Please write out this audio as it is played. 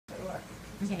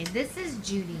Okay, this is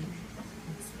Judy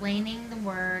explaining the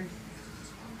word,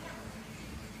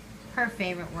 her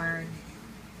favorite word,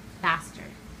 bastard.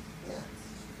 Yes.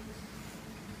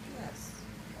 Yes.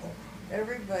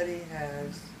 Everybody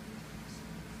has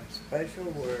a special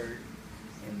word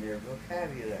in their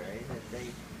vocabulary that they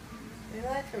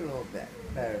like a little bit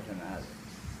better than others.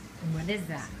 What is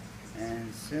that? And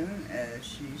as soon as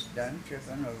she's done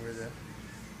tripping over the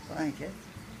blanket,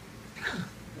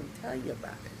 we'll tell you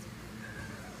about it.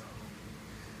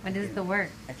 What is the word?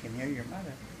 I can hear your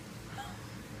mother.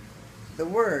 The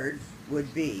word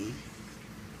would be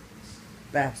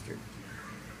bastard.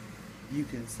 You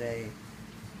can say,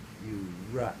 you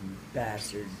rotten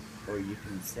bastard, or you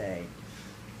can say,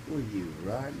 well, you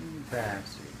rotten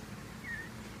bastard.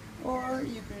 Or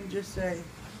you can just say,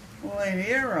 well, ain't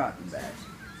he a rotten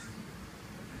bastard?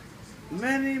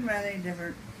 Many, many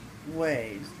different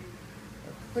ways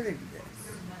of putting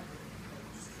this.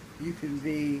 You can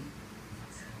be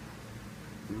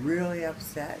really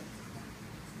upset.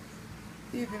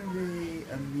 You can be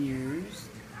amused.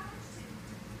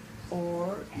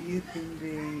 Or you can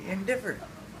be indifferent.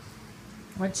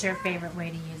 What's your favorite way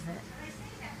to use it?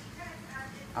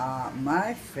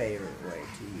 My favorite way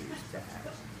to use that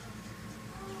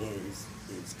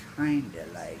is kind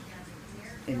of like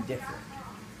indifferent.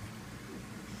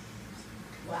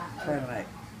 Kind of like,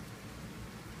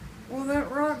 well, that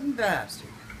rotten bastard.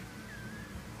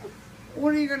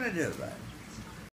 What are you going to do about it?